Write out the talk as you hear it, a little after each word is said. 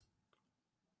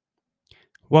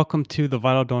Welcome to the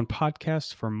Vital Dawn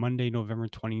podcast for Monday, November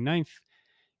 29th.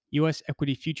 US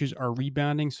equity futures are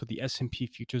rebounding, so the S&P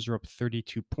futures are up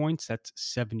 32 points. That's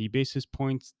 70 basis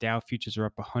points. Dow futures are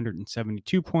up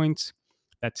 172 points.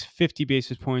 That's 50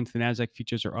 basis points. The Nasdaq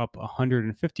futures are up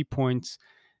 150 points.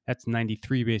 That's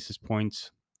 93 basis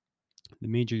points. The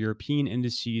major European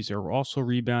indices are also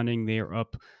rebounding. They are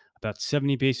up about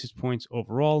 70 basis points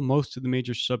overall. Most of the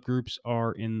major subgroups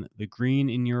are in the green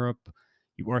in Europe.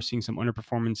 You are seeing some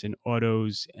underperformance in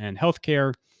autos and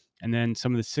healthcare. And then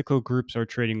some of the cyclical groups are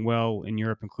trading well in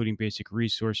Europe, including basic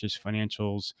resources,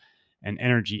 financials, and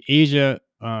energy. Asia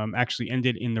actually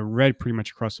ended in the red pretty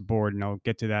much across the board, and I'll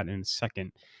get to that in a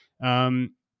second.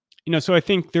 Um, so I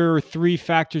think there are three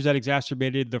factors that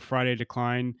exacerbated the Friday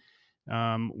decline.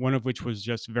 One of which was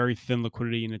just very thin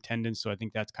liquidity in attendance. So I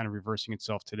think that's kind of reversing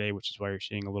itself today, which is why you're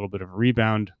seeing a little bit of a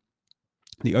rebound.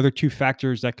 The other two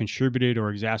factors that contributed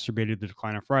or exacerbated the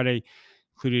decline on Friday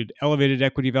included elevated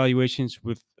equity valuations,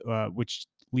 which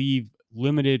leave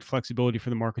limited flexibility for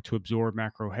the market to absorb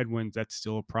macro headwinds. That's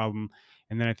still a problem.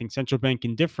 And then I think central bank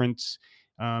indifference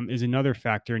is another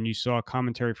factor. And you saw a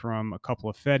commentary from a couple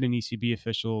of Fed and ECB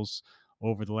officials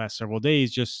over the last several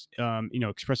days, just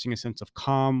expressing a sense of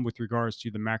calm with regards to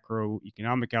the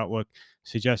macroeconomic outlook,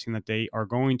 suggesting that they are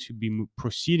going to be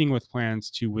proceeding with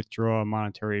plans to withdraw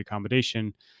monetary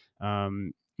accommodation.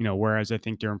 Whereas I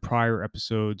think during prior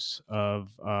episodes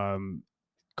of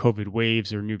COVID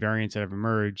waves or new variants that have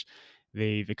emerged,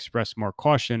 they've expressed more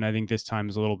caution. I think this time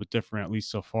is a little bit different, at least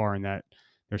so far, in that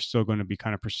they're still going to be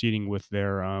kind of proceeding with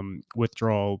their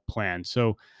withdrawal plan.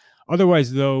 So,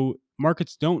 otherwise, though,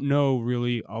 markets don't know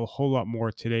really a whole lot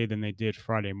more today than they did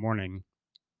Friday morning.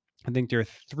 I think there are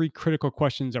three critical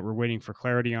questions that we're waiting for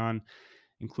clarity on,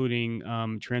 including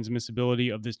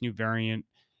transmissibility of this new variant,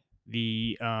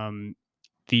 the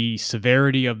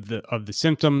severity of the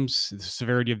symptoms, the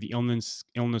severity of the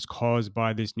illness caused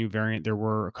by this new variant. There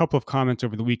were a couple of comments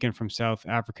over the weekend from South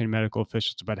African medical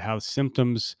officials about how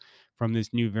symptoms from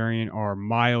this new variant are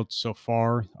mild so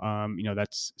far.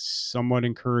 That's somewhat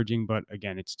encouraging, but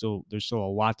again, there's still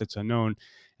a lot that's unknown.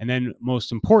 And then,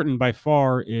 most important by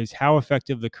far, is how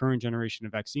effective the current generation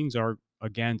of vaccines are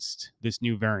against this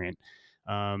new variant.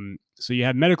 So you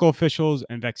have medical officials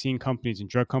and vaccine companies and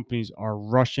drug companies are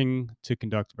rushing to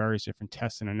conduct various different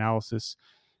tests and analysis,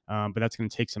 but that's going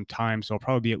to take some time. So it'll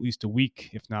probably be at least a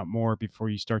week, if not more, before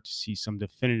you start to see some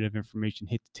definitive information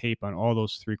hit the tape on all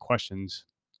those three questions.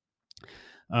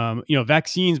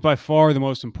 Vaccines by far the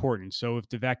most important. So if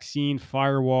the vaccine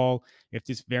firewall, if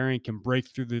this variant can break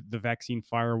through the vaccine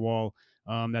firewall,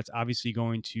 that's obviously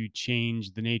going to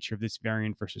change the nature of this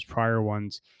variant versus prior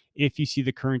ones. If you see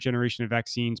the current generation of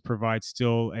vaccines provide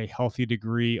still a healthy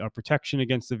degree of protection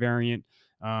against the variant,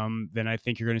 then I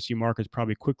think you're going to see markets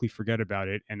probably quickly forget about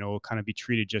it, and it will kind of be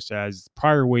treated just as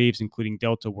prior waves, including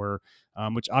Delta, were,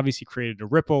 which obviously created a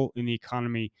ripple in the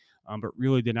economy, but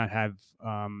really did not have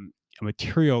a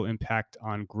material impact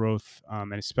on growth,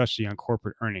 and especially on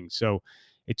corporate earnings. So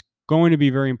it's going to be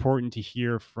very important to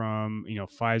hear from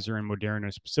Pfizer and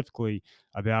Moderna specifically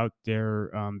about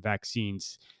their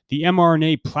vaccines. The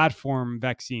mRNA platform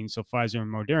vaccines, so Pfizer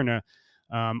and Moderna,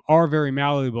 are very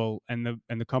malleable, and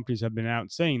the companies have been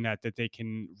out saying that they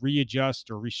can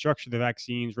readjust or restructure the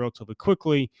vaccines relatively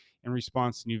quickly in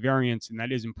response to new variants, and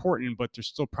that is important. But there's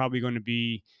still probably going to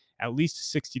be at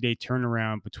least a 60-day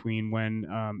turnaround between when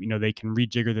they can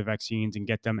rejigger the vaccines and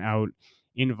get them out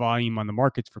in volume on the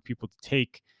markets for people to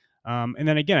take. And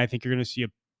then again, I think you're going to see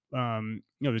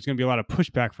there's going to be a lot of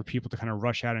pushback for people to kind of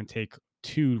rush out and take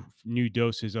two new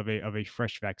doses of a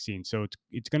fresh vaccine. So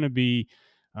it's going to be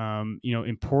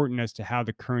important as to how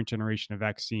the current generation of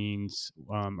vaccines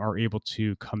are able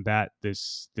to combat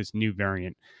this new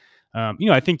variant.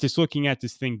 I think just looking at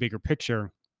this thing bigger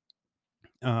picture,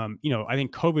 I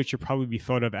think COVID should probably be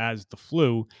thought of as the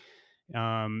flu,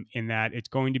 in that it's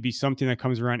going to be something that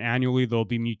comes around annually. There'll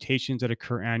be mutations that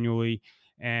occur annually,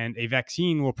 and a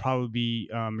vaccine will probably be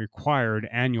required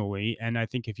annually. And I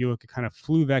think if you look at kind of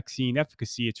flu vaccine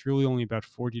efficacy, it's really only about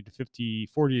 40 to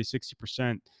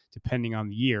 60%, depending on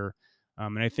the year.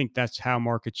 And I think that's how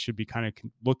markets should be kind of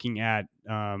looking at,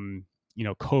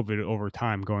 COVID over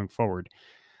time going forward.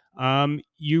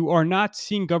 You are not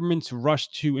seeing governments rush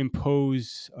to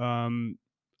impose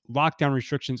lockdown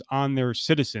restrictions on their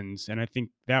citizens, and I think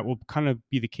that will kind of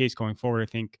be the case going forward.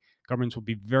 I think governments will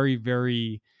be very,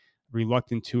 very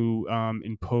reluctant to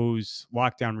impose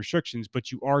lockdown restrictions,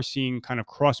 but you are seeing kind of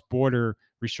cross-border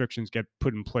restrictions get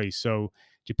put in place. So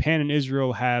Japan and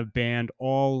Israel have banned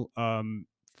all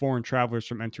foreign travelers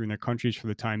from entering their countries for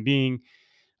the time being.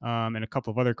 and a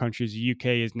couple of other countries. The UK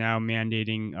is now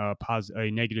mandating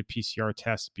a negative PCR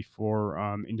test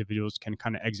before individuals can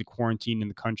kind of exit quarantine in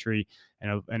the country,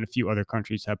 and a few other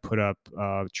countries have put up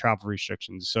travel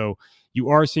restrictions. So you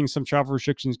are seeing some travel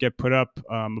restrictions get put up.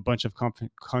 A bunch of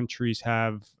countries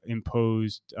have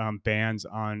imposed bans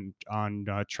on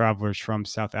travelers from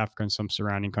South Africa and some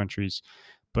surrounding countries.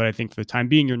 But I think for the time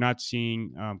being, you're not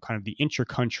seeing kind of the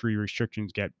intra-country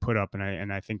restrictions get put up,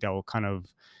 and I think that will kind of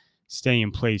stay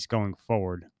in place going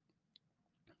forward.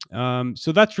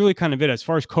 So that's really kind of it as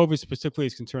far as COVID specifically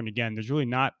is concerned. Again, there's really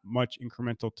not much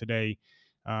incremental today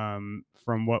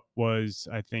from what was,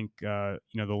 I think, the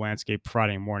landscape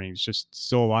Friday morning. It's just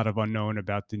still a lot of unknown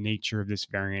about the nature of this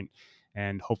variant,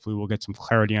 and hopefully we'll get some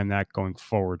clarity on that going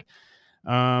forward.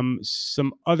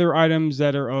 Some other items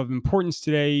that are of importance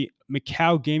today: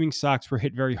 Macau gaming stocks were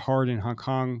hit very hard in Hong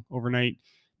Kong overnight.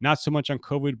 Not so much on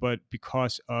COVID, but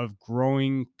because of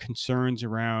growing concerns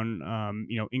around,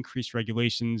 increased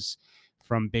regulations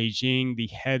from Beijing. The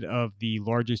head of the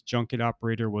largest junket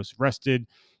operator was arrested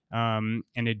and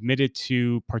admitted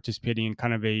to participating in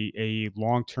kind of a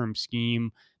long-term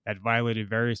scheme that violated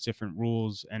various different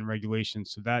rules and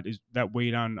regulations. So that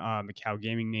weighed on Macau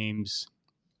gaming names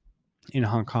in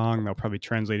Hong Kong. They'll probably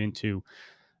translate into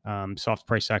soft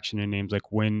price action in names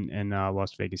like Wynn and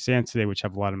Las Vegas Sands today, which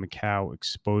have a lot of Macau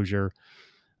exposure.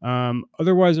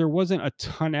 Otherwise, there wasn't a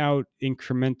ton out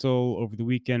incremental over the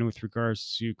weekend with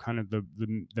regards to kind of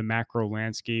the macro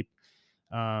landscape.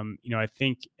 I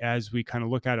think as we kind of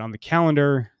look at it on the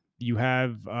calendar, you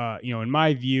have, in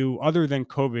my view, other than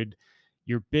COVID,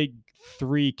 your big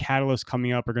three catalysts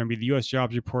coming up are going to be the U.S.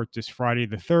 jobs report this Friday,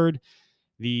 the 3rd,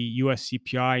 the US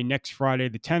CPI next Friday,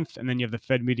 the 10th, and then you have the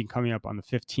Fed meeting coming up on the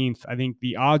 15th. I think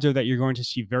the odds are that you're going to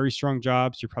see very strong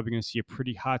jobs. You're probably going to see a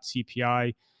pretty hot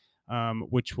CPI,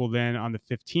 which will then on the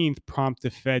 15th prompt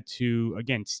the Fed to,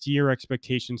 again, steer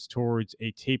expectations towards a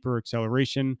taper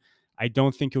acceleration. I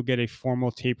don't think you'll get a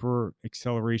formal taper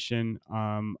acceleration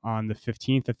on the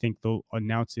 15th. I think they'll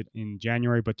announce it in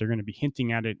January, but they're going to be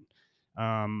hinting at it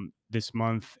this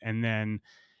month. And then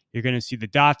you're going to see the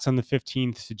dots on the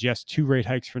 15th suggest 2 rate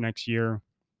hikes for next year,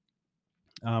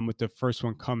 with the first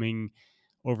one coming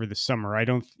over the summer.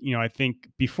 I think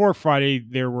before Friday,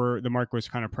 the market was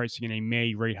kind of pricing in a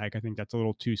May rate hike. I think that's a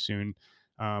little too soon,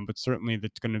 but certainly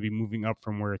that's going to be moving up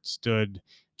from where it stood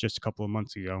just a couple of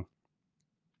months ago.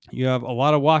 You have a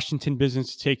lot of Washington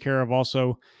business to take care of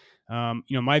also.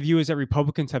 My view is that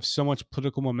Republicans have so much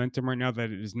political momentum right now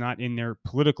that it is not in their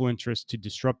political interest to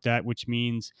disrupt that, which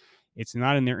means it's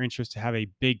not in their interest to have a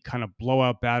big kind of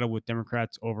blowout battle with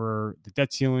Democrats over the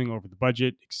debt ceiling, over the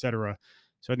budget, etc.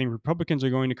 So I think Republicans are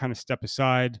going to kind of step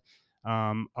aside,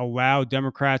 allow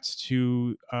Democrats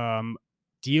to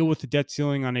deal with the debt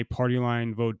ceiling on a party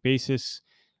line vote basis,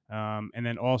 and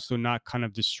then also not kind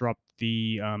of disrupt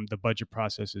the budget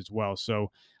process as well.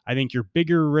 So I think your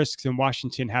bigger risks in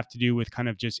Washington have to do with kind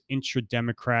of just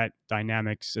intra-Democrat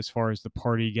dynamics as far as the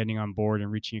party getting on board and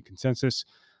reaching a consensus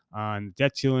on the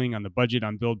debt ceiling, on the budget,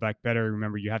 on Build Back Better.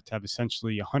 Remember, you have to have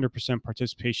essentially 100%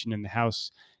 participation in the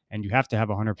House, and you have to have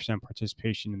 100%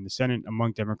 participation in the Senate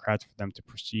among Democrats for them to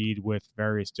proceed with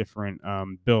various different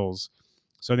bills.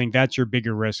 So I think that's your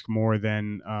bigger risk more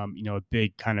than a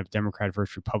big kind of Democrat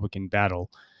versus Republican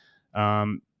battle.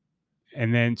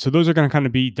 And then so those are going to kind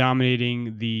of be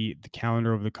dominating the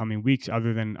calendar over the coming weeks,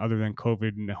 other than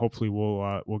COVID, and hopefully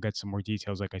we'll get some more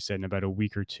details, like I said, in about a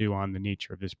week or two on the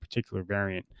nature of this particular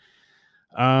variant.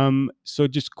 So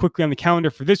just quickly on the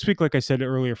calendar for this week, like I said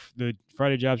earlier, the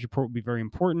Friday jobs report will be very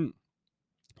important.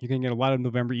 You're going to get a lot of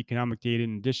November economic data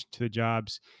in addition to the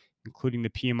jobs, including the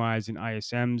PMIs and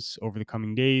ISMs over the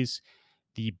coming days.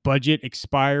 The budget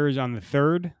expires on the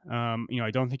 3rd.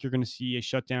 I don't think you're going to see a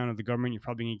shutdown of the government. You're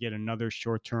probably going to get another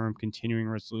short-term continuing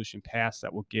resolution passed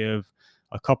that will give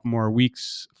a couple more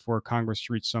weeks for Congress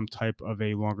to reach some type of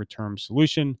a longer-term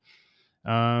solution.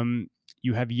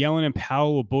 You have Yellen and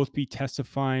Powell will both be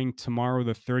testifying tomorrow,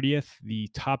 the 30th. The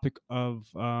topic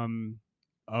of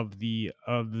the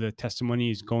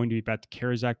testimony is going to be about the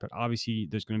CARES Act, but obviously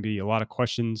there's going to be a lot of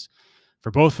questions for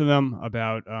both of them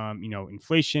about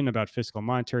inflation, about fiscal and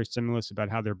monetary stimulus, about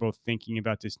how they're both thinking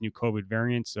about this new COVID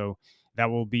variant. So that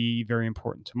will be very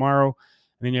important tomorrow.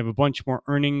 And then you have a bunch more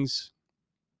earnings.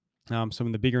 Some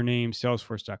of the bigger names: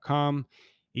 Salesforce.com,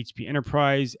 HP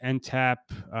Enterprise, NTAP,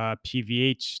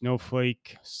 PVH,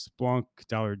 Snowflake, Splunk,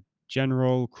 Dollar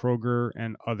General, Kroger,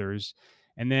 and others.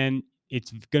 And then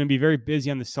it's going to be very busy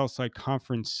on the sell side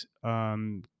conference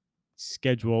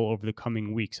schedule over the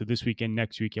coming week. So this weekend,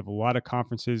 next week, you have a lot of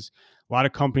conferences, a lot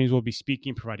of companies will be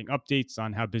speaking, providing updates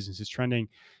on how business is trending.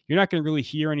 You're not going to really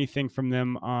hear anything from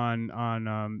them on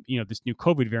this new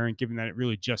COVID variant, given that it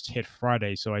really just hit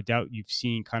Friday. So I doubt you've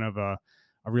seen kind of a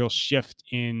real shift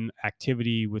in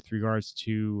activity with regards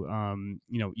to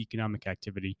economic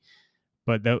activity.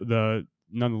 But the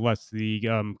nonetheless, the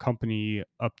company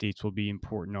updates will be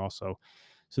important also.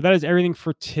 So that is everything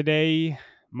for today,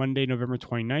 Monday, November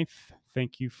 29th.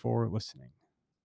 Thank you for listening.